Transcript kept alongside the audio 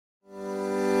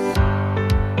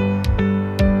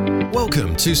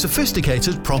Welcome to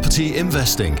Sophisticated Property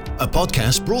Investing, a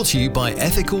podcast brought to you by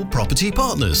Ethical Property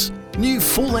Partners. New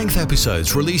full-length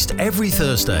episodes released every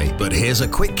Thursday, but here's a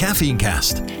quick caffeine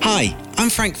cast. Hi,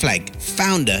 I'm Frank Flegg,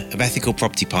 founder of Ethical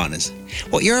Property Partners.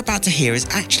 What you're about to hear is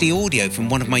actually audio from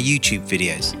one of my YouTube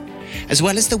videos. As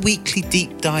well as the weekly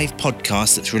deep dive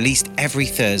podcast that's released every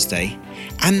Thursday,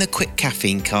 and the quick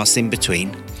caffeine cast in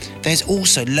between, there's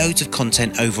also loads of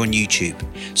content over on YouTube.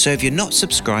 So if you're not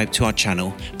subscribed to our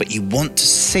channel, but you want to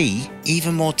see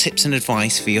even more tips and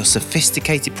advice for your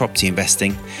sophisticated property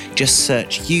investing, just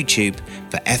search YouTube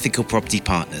for Ethical Property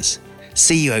Partners.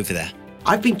 See you over there.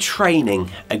 I've been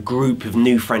training a group of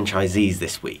new franchisees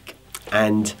this week,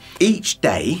 and each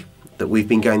day that we've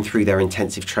been going through their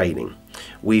intensive training,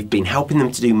 we've been helping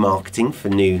them to do marketing for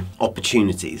new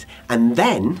opportunities, and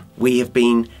then we have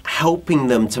been helping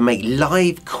them to make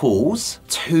live calls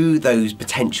to those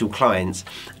potential clients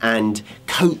and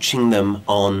coaching them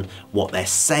on what they're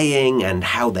saying and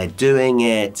how they're doing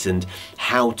it and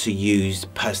how to use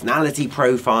personality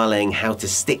profiling, how to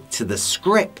stick to the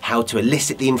script, how to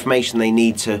elicit the information they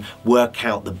need to work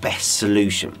out the best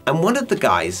solution. And one of the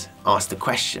guys asked a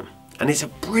question. And it's a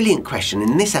brilliant question.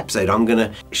 In this episode, I'm going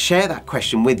to share that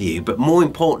question with you, but more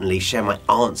importantly, share my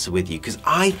answer with you, because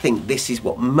I think this is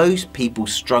what most people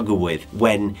struggle with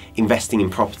when investing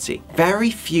in property. Very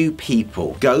few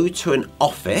people go to an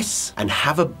office and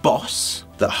have a boss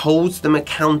that holds them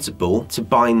accountable to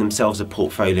buying themselves a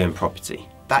portfolio in property.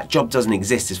 That job doesn't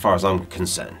exist as far as I'm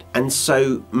concerned. And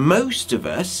so most of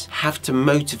us have to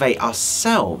motivate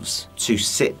ourselves to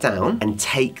sit down and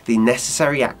take the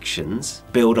necessary actions,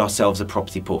 build ourselves a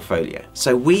property portfolio.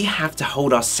 So we have to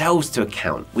hold ourselves to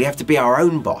account. We have to be our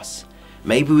own boss.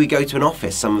 Maybe we go to an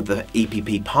office, some of the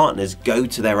EPP partners go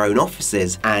to their own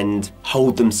offices and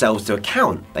hold themselves to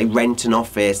account. They rent an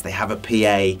office, they have a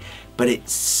PA, but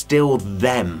it's still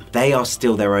them. They are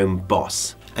still their own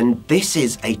boss. And this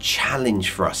is a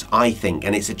challenge for us, I think,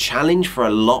 and it's a challenge for a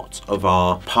lot of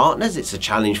our partners. It's a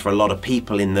challenge for a lot of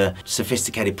people in the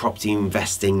sophisticated property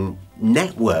investing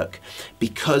network,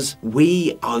 because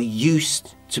we are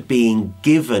used to being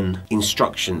given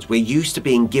instructions. We're used to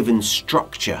being given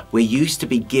structure. We're used to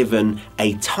be given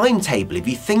a timetable. If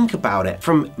you think about it,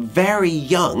 from very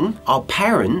young, our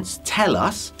parents tell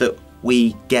us that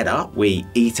we get up, we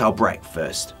eat our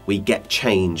breakfast, we get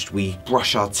changed, we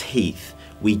brush our teeth,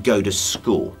 we go to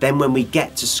school. Then when we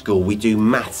get to school, we do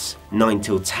maths 9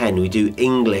 till 10, we do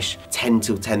English 10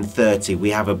 till 10:30, we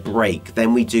have a break,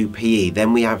 then we do PE,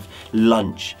 then we have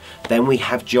lunch, then we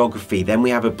have geography, then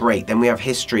we have a break, then we have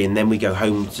history, and then we go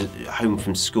home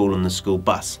from school on the school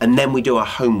bus. And then we do our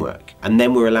homework, and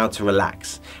then we're allowed to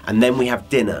relax, and then we have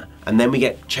dinner, and then we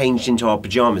get changed into our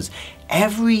pajamas.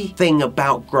 Everything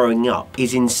about growing up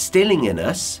is instilling in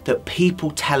us that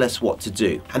people tell us what to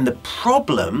do. And the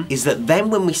problem is that then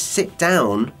when we sit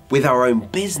down with our own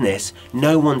business,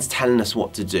 no one's telling us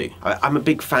what to do. I'm a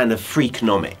big fan of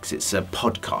Freakonomics. It's a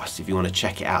podcast, if you want to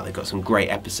check it out. They've got some great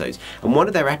episodes. And one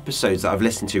of their episodes that I've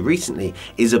listened to recently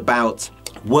is about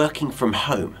working from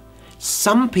home.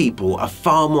 Some people are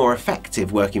far more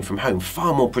effective working from home,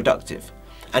 far more productive,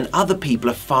 and other people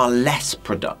are far less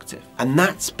productive. And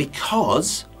that's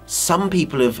because some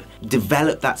people have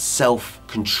developed that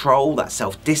self-control, that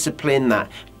self-discipline, that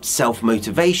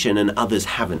self-motivation, and others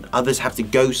haven't. Others have to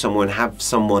go somewhere and have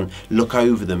someone look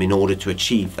over them in order to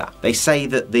achieve that. They say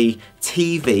that the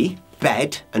TV,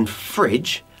 bed, and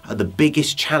fridge are the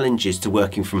biggest challenges to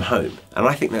working from home. And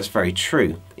I think that's very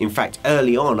true. In fact,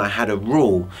 early on, I had a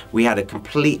rule. We had a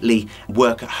completely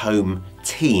work-at-home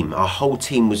team. Our whole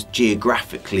team was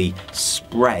geographically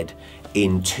spread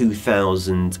in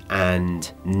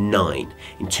 2009.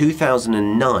 In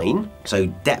 2009, so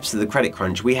depths of the credit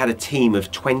crunch, we had a team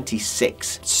of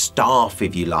 26 staff,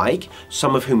 if you like,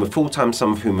 some of whom were full-time,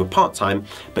 some of whom were part-time,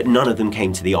 but none of them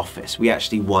came to the office. We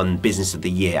actually won Business of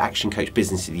the Year, Action Coach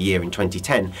Business of the Year in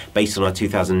 2010, based on our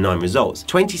 2009 results.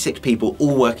 26 people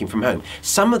all working from home.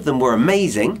 Some of them were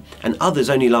amazing, and others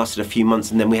only lasted a few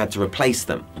months, and then we had to replace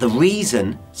them. The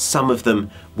reason some of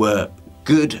them were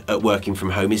good at working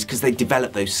from home is because they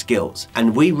developed those skills.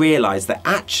 And we realized that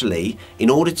actually,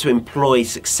 in order to employ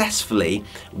successfully,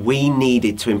 we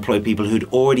needed to employ people who'd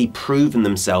already proven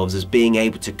themselves as being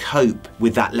able to cope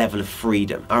with that level of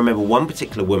freedom. I remember one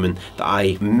particular woman that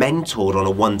I mentored on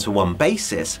a one-to-one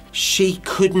basis. She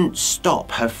couldn't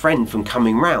stop her friend from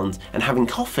coming round and having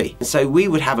coffee. And so we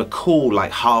would have a call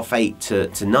like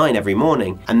 8:30 to 9 every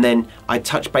morning. And then I'd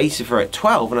touch base with her at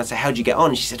 12 and I'd say, how'd you get on?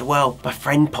 And she said, well, my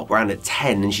friend popped round at 10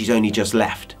 10 and she's only just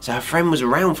left. So her friend was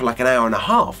around for like an hour and a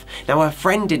half. Now her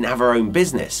friend didn't have her own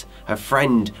business. Her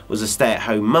friend was a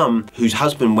stay-at-home mum whose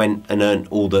husband went and earned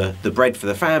all the bread for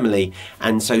the family,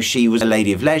 and so she was a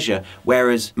lady of leisure,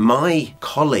 whereas my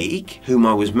colleague, whom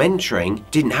I was mentoring,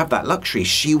 didn't have that luxury.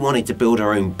 She wanted to build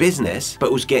her own business,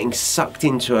 but was getting sucked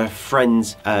into her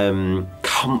friend's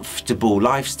comfortable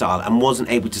lifestyle and wasn't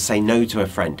able to say no to her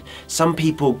friend. Some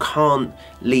people can't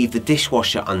leave the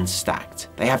dishwasher unstacked.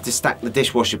 They have to stack the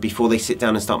dishwasher before they sit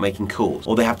down and start making calls,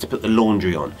 or they have to put the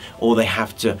laundry on, or they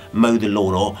have to mow the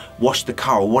lawn, or wash the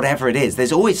car, or whatever it is.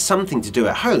 There's always something to do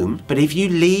at home, but if you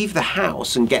leave the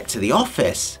house and get to the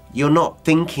office, you're not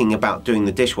thinking about doing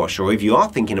the dishwasher, or if you are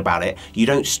thinking about it, you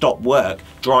don't stop work,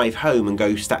 drive home and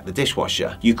go stack the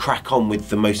dishwasher. You crack on with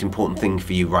the most important thing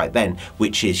for you right then,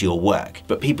 which is your work.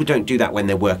 But people don't do that when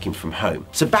they're working from home.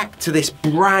 So back to this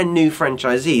brand new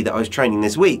franchisee that I was training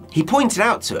this week. He pointed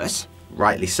out to us,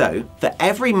 rightly so, that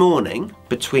every morning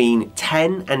between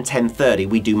 10 and 10:30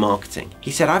 we do marketing.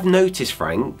 He said, I've noticed,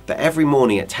 Frank, that every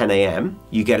morning at 10 a.m.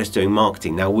 you get us doing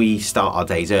marketing. Now we start our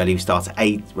days early. We start at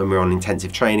 8 when we're on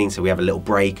intensive training, so we have a little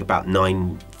break about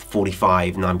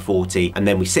 9:45, 9:40, and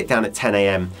then we sit down at 10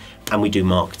 a.m. and we do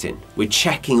marketing. We're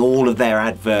checking all of their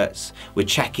adverts, we're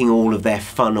checking all of their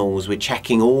funnels, we're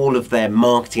checking all of their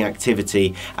marketing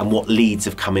activity and what leads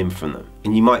have come in from them.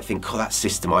 And you might think, oh, that's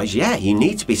systemized. Yeah, you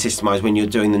need to be systemized when you're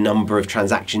doing the number of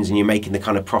transactions and you're making the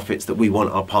kind of profits that we want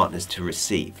our partners to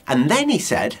receive. And then he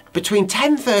said, between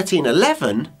 10:30 and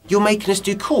 11, you're making us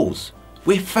do calls.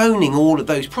 We're phoning all of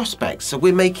those prospects. So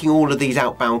we're making all of these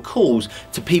outbound calls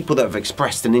to people that have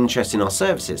expressed an interest in our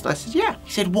services. And I said, yeah.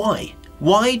 He said, why?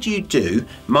 Why do you do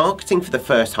marketing for the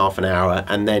first half an hour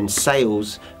and then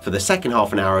sales for the second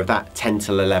half an hour of that 10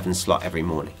 till 11 slot every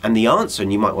morning? And the answer,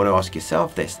 and you might want to ask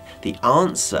yourself this, the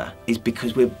answer is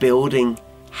because we're building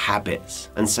habits.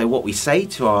 And so what we say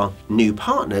to our new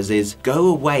partners is go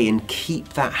away and keep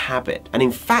that habit. And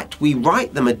in fact, we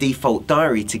write them a default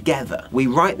diary together. We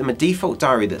write them a default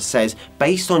diary that says,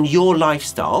 based on your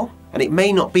lifestyle, and it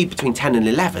may not be between 10 and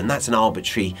 11, that's an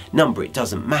arbitrary number, it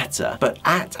doesn't matter. But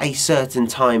at a certain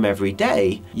time every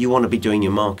day, you want to be doing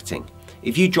your marketing.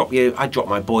 If I drop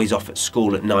my boys off at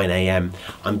school at 9 a.m,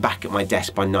 I'm back at my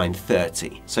desk by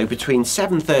 9:30. So between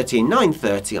 7:30 and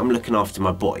 9:30, I'm looking after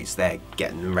my boys. They're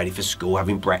getting them ready for school,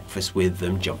 having breakfast with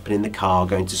them, jumping in the car,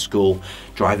 going to school,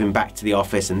 driving back to the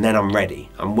office, and then I'm ready.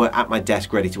 I'm at my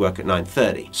desk ready to work at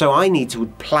 9:30. So I need to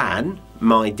plan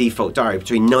my default diary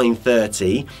between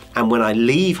 9:30 and when I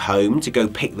leave home to go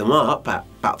pick them up at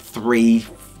about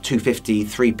 2:50,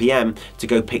 3 p.m. to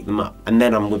go pick them up. And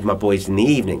then I'm with my boys in the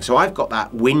evening. So I've got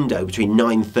that window between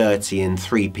 9:30 and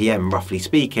 3 p.m, roughly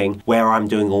speaking, where I'm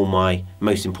doing all my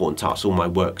most important tasks, all my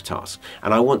work tasks.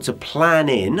 And I want to plan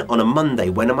in on a Monday,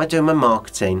 when am I doing my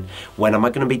marketing? When am I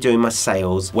going to be doing my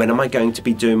sales? When am I going to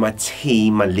be doing my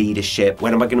team, my leadership?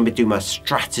 When am I going to be doing my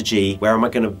strategy? Where am I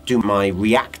going to do my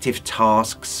reactive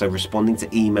tasks? So responding to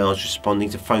emails, responding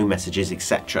to phone messages,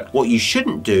 etc. What you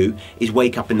shouldn't do is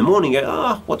wake up in the morning and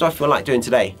go, what do I feel like doing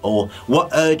today? Or what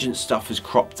urgent stuff has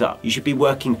cropped up? You should be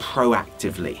working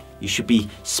proactively. You should be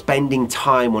spending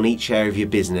time on each area of your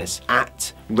business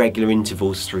at regular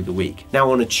intervals through the week.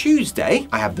 Now on a Tuesday,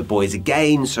 I have the boys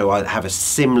again, so I have a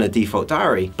similar default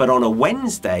diary. But on a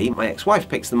Wednesday, my ex-wife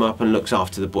picks them up and looks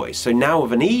after the boys. So now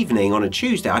of an evening on a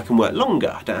Tuesday, I can work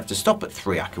longer. I don't have to stop at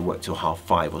 3, I can work till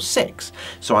 5:30 or 6.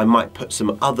 So I might put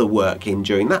some other work in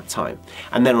during that time.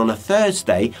 And then on a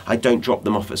Thursday, I don't drop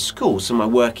them off at school, so my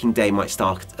working day might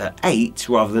start at 8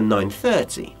 rather than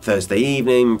 9:30. Thursday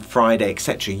evening, Friday,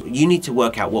 etc. You need to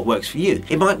work out what works for you.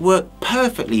 It might work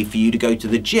perfectly for you to go to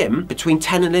the gym between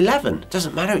 10 and 11.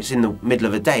 Doesn't matter, it's in the middle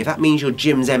of the day. If that means your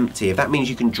gym's empty, if that means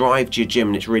you can drive to your gym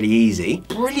and it's really easy,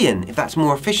 brilliant. If that's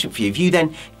more efficient for you. If you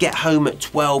then get home at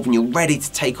 12 and you're ready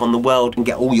to take on the world and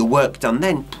get all your work done,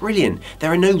 then brilliant.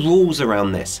 There are no rules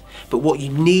around this. But what you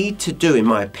need to do, in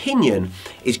my opinion,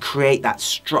 is create that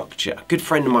structure. A good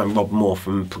friend of mine, Rob Moore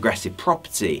from Progressive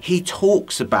Property, he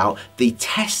talks about the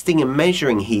testing and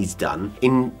measuring he's done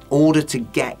in order to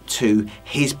get to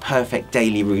his perfect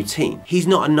daily routine. He's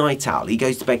not a night owl. He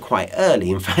goes to bed quite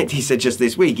early. In fact, he said just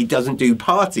this week he doesn't do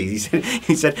parties.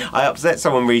 He said I upset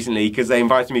someone recently because they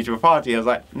invited me to a party. I was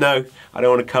like, no, I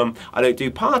don't want to come. I don't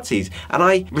do parties. And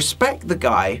I respect the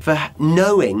guy for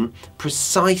knowing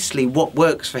precisely what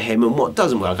works for him and what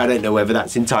doesn't work. I don't know whether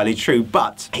that's entirely true,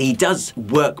 but he does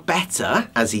work better,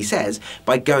 as he says,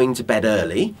 by going to bed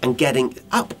early and getting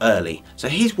up early. So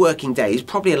his working day is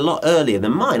probably a lot earlier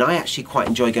than mine. I actually quite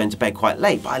enjoy going to bed quite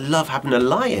late, but I love having a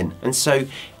lie-in. And so so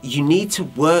you need to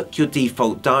work your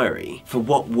default diary for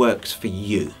what works for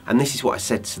you. And this is what I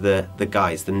said to the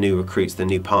guys, the new recruits, the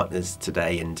new partners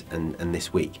today and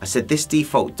this week. I said, this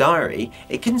default diary,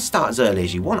 it can start as early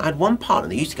as you want. I had one partner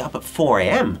that used to get up at 4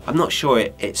 a.m. I'm not sure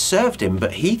it served him,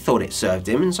 but he thought it served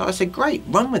him. And so I said, great,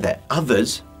 run with it.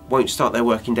 Others won't start their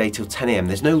working day till 10 a.m.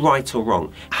 There's no right or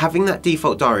wrong. Having that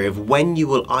default diary of when you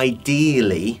will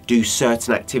ideally do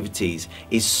certain activities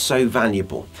is so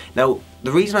valuable. Now,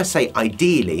 the reason I say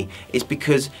ideally is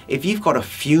because if you've got a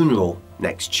funeral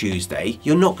next Tuesday,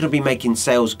 you're not going to be making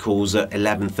sales calls at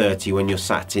 11:30 when you're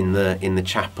sat in the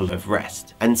chapel of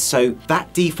rest. And so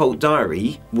that default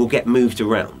diary will get moved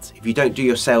around. If you don't do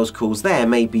your sales calls there,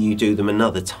 maybe you do them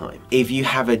another time. If you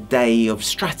have a day of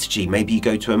strategy, maybe you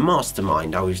go to a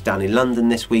mastermind. I was down in London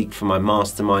this week for my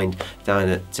mastermind down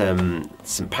at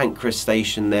St Pancras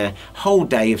station there. Whole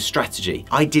day of strategy.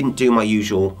 I didn't do my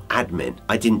usual admin.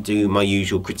 I didn't do my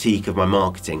usual critique of my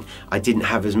marketing. I didn't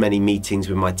have as many meetings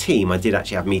with my team. I did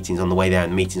actually have meetings on the way there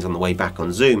and meetings on the way back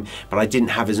on Zoom, but I didn't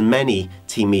have as many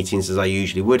team meetings as I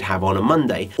usually would have on a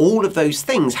Monday. All of those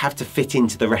things have to fit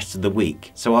into the rest of the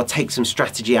week. So I'll take some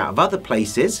strategy out of other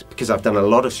places because I've done a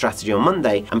lot of strategy on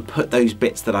Monday and put those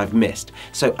bits that I've missed.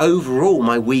 So overall,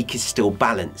 my week is still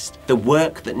balanced. The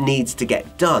work that needs to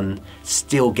get done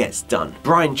still gets done.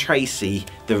 Brian Tracy,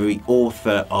 the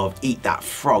author of Eat That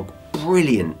Frog,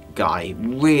 brilliant guy,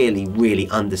 really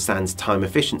understands time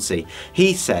efficiency.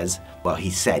 He says, well,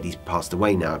 he said, he's passed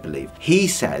away now, I believe. He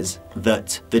says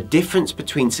that the difference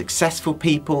between successful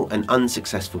people and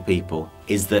unsuccessful people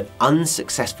is that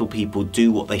unsuccessful people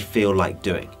do what they feel like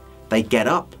doing. They get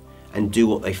up and do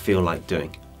what they feel like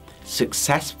doing.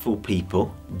 Successful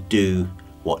people do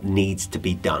what needs to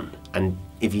be done. And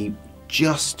if you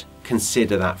just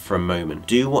consider that for a moment,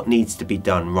 do what needs to be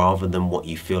done rather than what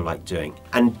you feel like doing.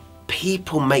 And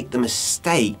people make the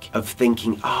mistake of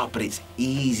thinking, but it's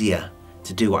easier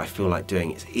to do what I feel like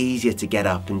doing. It's easier to get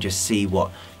up and just see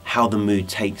how the mood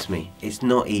takes me. It's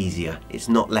not easier. It's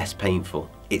not less painful.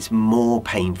 It's more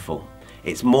painful.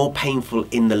 It's more painful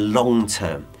in the long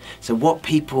term. So what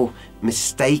people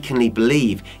mistakenly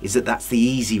believe is that that's the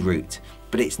easy route,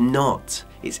 but it's not.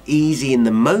 It's easy in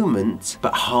the moment,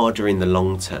 but harder in the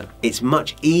long term. It's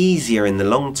much easier in the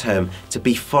long term to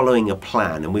be following a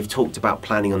plan. And we've talked about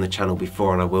planning on the channel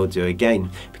before, and I will do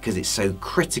again because it's so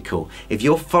critical. If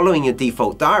you're following your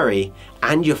default diary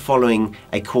and you're following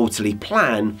a quarterly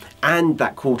plan, and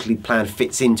that quarterly plan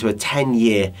fits into a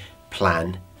 10-year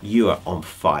plan, you are on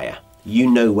fire.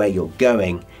 You know where you're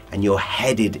going and you're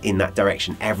headed in that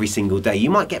direction every single day. You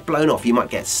might get blown off, you might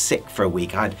get sick for a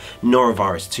week. I had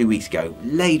norovirus 2 weeks ago,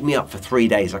 laid me up for 3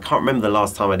 days. I can't remember the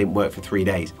last time I didn't work for 3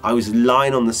 days. I was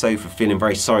lying on the sofa feeling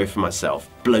very sorry for myself.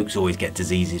 Blokes always get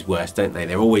diseases worse, don't they?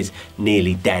 They're always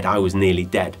nearly dead. I was nearly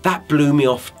dead. That blew me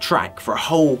off track for a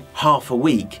whole half a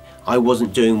week. I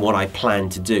wasn't doing what I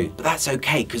planned to do. But that's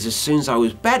okay, because as soon as I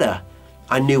was better,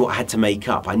 I knew what I had to make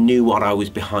up. I knew what I was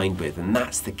behind with, and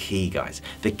that's the key, guys.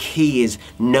 The key is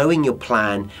knowing your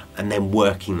plan and then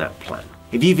working that plan.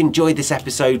 If you've enjoyed this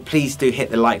episode, please do hit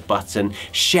the like button,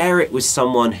 share it with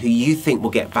someone who you think will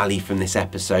get value from this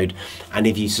episode, and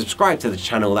if you subscribe to the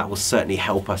channel, that will certainly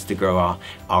help us to grow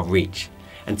our reach.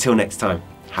 Until next time,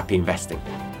 happy investing.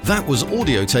 That was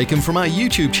audio taken from our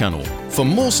YouTube channel. For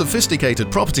more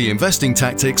sophisticated property investing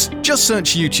tactics, just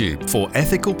search YouTube for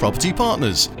Ethical Property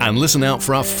Partners and listen out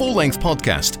for our full-length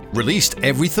podcast released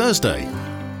every Thursday.